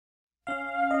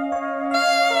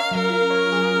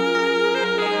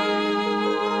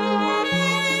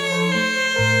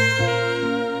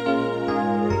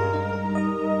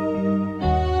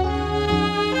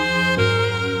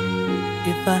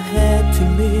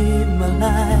live my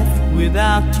life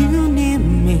without you near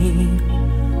me,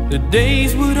 the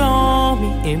days would all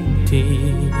be empty.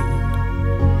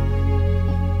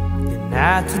 The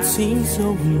nights would seem so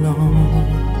long.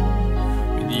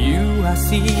 With you I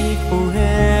see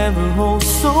forever oh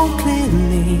so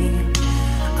clearly.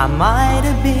 I might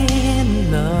have been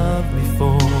in love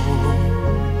before,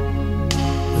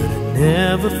 but I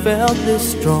never felt this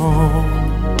strong.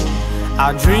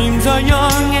 Our dreams are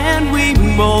young and we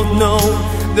both know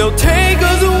they'll take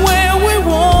us where we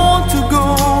want to go.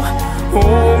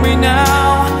 Hold me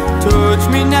now, touch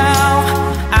me now,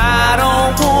 I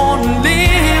don't want to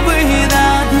live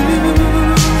without you.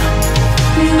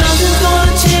 Nothing's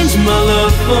gonna change my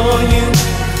love for you.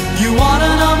 You wanna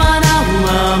know by now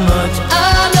how much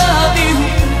I love you.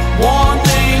 One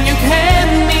thing you can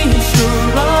be sure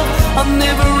of, I'll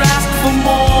never ask for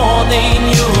more than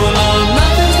your love.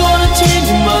 Nothing's gonna change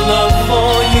my love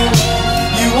for you.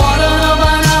 You wanna know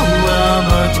by now how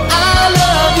much I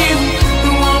love you.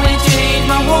 You want me to change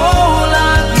my whole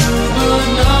life, but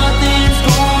nothing's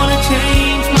gonna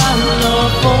change my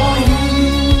love for you.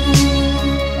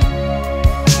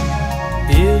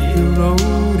 If the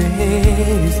road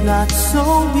ahead is not so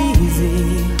easy,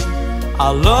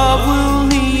 our love will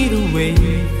lead a way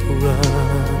for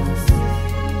us,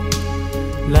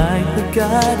 like the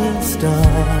guiding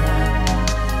star.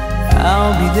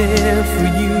 I'll be there for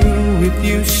you if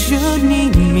you should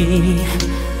need me.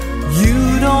 You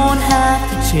don't have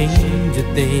to change a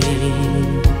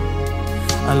thing.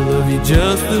 I love you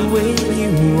just the way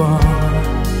you are.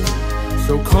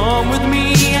 So come with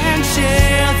me and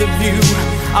share the view.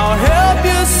 I'll help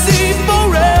you see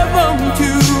forever.